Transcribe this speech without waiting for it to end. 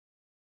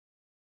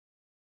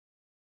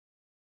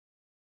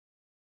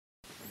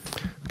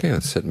Okay,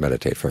 let's sit and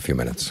meditate for a few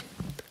minutes.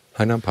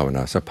 Hainam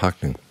Pavanasa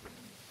Pakning.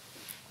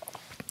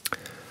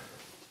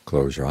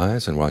 Close your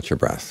eyes and watch your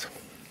breath.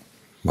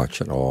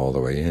 Watch it all the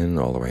way in,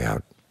 all the way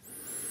out.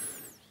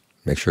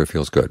 Make sure it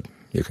feels good.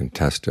 You can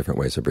test different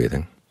ways of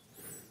breathing.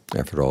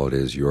 After all, it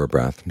is your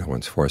breath. No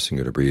one's forcing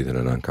you to breathe in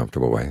an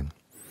uncomfortable way.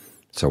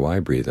 So why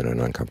breathe in an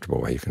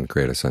uncomfortable way? You can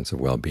create a sense of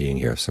well-being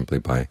here simply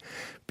by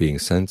being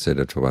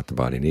sensitive to what the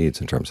body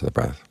needs in terms of the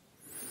breath.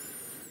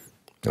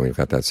 And when you've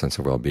got that sense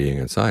of well-being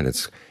inside,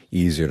 it's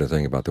easier to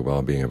think about the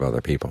well-being of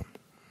other people.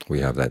 We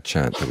have that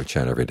chant that we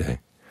chant every day.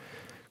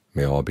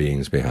 May all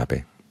beings be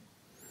happy.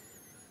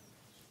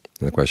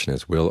 And the question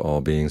is, will all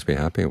beings be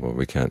happy? Well,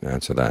 we can't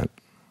answer that,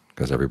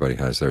 because everybody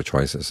has their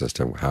choices as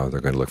to how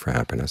they're going to look for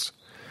happiness.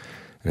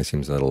 And it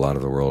seems that a lot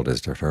of the world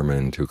is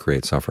determined to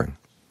create suffering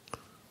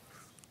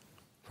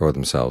for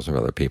themselves and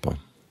for other people.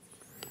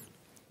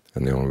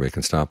 And the only way we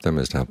can stop them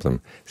is to help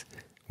them,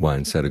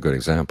 one, set a good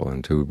example,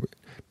 and two,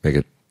 make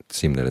it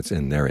seem that it's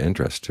in their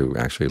interest to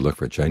actually look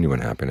for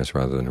genuine happiness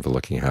rather than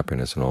overlooking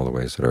happiness in all the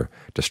ways that are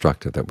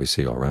destructive that we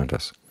see all around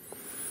us.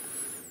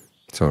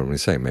 So when we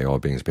say, may all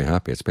beings be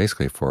happy, it's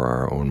basically for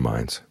our own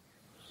minds,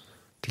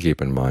 to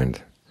keep in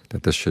mind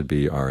that this should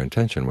be our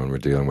intention when we're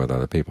dealing with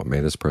other people. May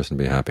this person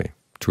be happy,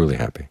 truly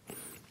happy.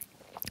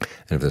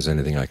 And if there's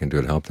anything I can do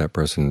to help that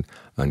person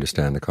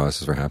understand the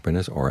causes for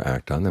happiness or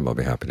act on them, I'll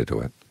be happy to do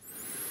it.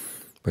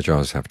 But you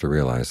always have to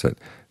realize that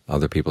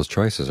other people's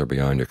choices are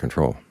beyond your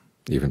control.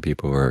 Even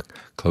people who are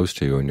close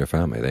to you and your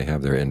family, they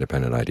have their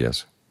independent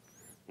ideas.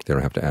 They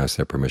don't have to ask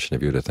their permission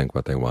of you to think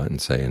what they want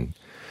and say and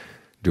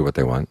do what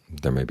they want.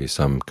 There may be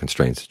some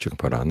constraints that you can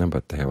put on them,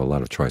 but they have a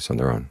lot of choice on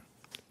their own,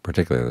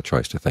 particularly the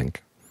choice to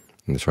think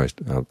and the choice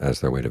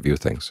as their way to view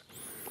things.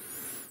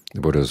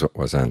 The Buddha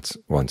was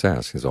once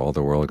asked, is all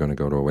the world going to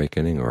go to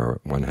awakening, or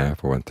one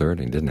half or one third?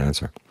 And he didn't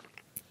answer.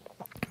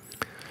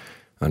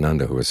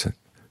 Ananda, who was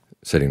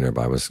sitting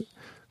nearby, was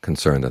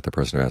concerned that the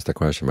person who asked the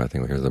question, I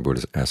think, well, here's the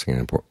Buddha asking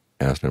an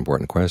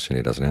important question,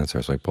 he doesn't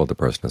answer. So he pulled the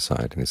person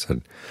aside and he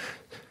said,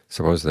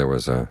 suppose there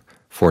was a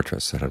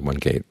fortress that had one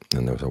gate,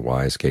 and there was a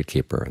wise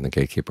gatekeeper, and the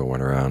gatekeeper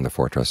went around the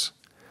fortress,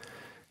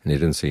 and he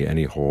didn't see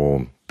any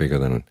hole bigger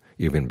than,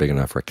 even big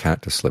enough for a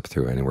cat to slip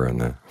through anywhere in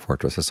the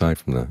fortress aside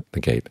from the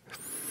gate.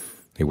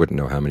 He wouldn't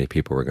know how many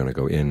people were going to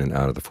go in and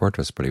out of the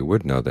fortress, but he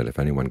would know that if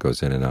anyone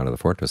goes in and out of the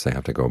fortress, they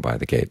have to go by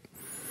the gate.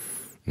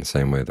 In the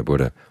same way, the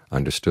Buddha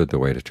understood the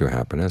way to true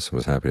happiness and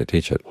was happy to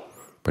teach it,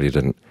 but he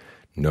didn't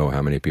know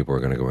how many people were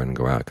going to go in and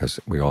go out, because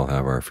we all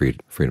have our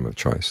freedom of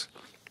choice.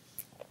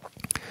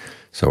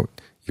 So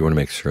you want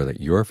to make sure that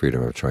your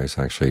freedom of choice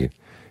actually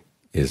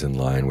is in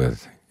line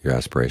with your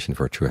aspiration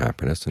for true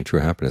happiness, and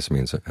true happiness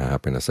means a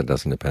happiness that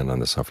doesn't depend on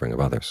the suffering of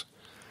others.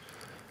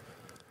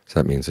 So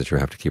that means that you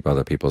have to keep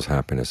other people's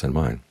happiness in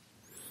mind,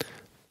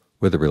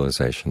 with the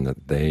realization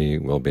that they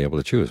will be able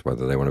to choose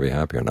whether they want to be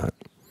happy or not.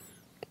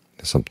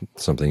 There's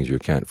some things you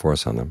can't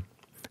force on them,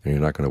 and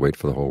you're not going to wait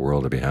for the whole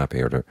world to be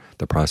happy, or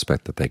the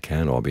prospect that they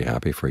can all be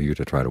happy for you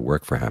to try to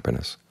work for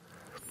happiness.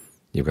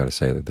 You've got to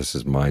say that this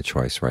is my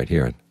choice right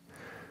here,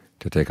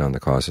 to take on the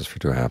causes for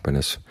true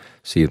happiness,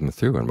 see them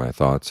through in my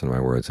thoughts and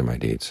my words and my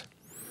deeds.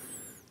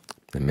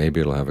 And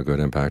maybe it'll have a good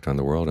impact on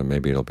the world, and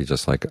maybe it'll be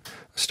just like a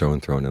stone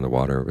thrown in the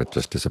water. It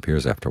just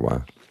disappears after a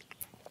while.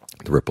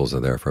 The ripples are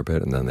there for a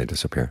bit, and then they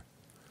disappear.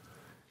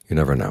 You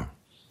never know.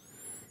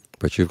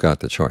 But you've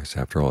got the choice.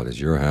 After all, it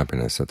is your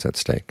happiness that's at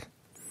stake.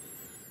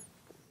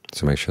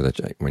 So make sure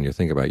that when you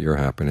think about your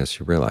happiness,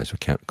 you realize you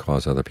can't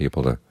cause other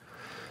people to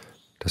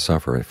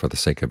suffer for the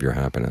sake of your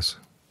happiness.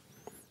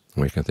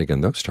 And we can think in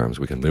those terms.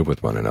 We can live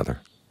with one another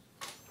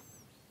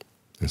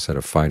instead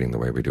of fighting the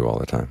way we do all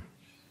the time.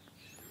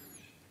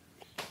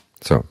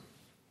 So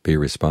be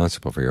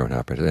responsible for your own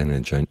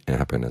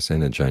happiness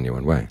in a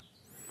genuine way.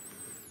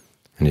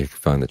 And you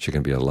find that you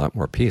can be a lot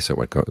more peace at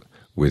what goes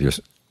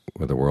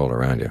with the world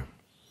around you.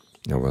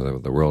 You know, whether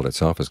the world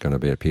itself is going to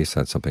be at peace,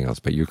 that's something else,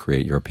 but you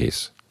create your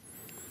peace.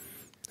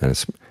 And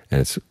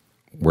it's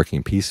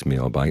working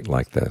piecemeal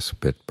like this,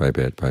 bit by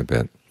bit by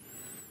bit,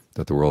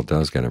 that the world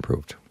does get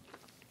improved.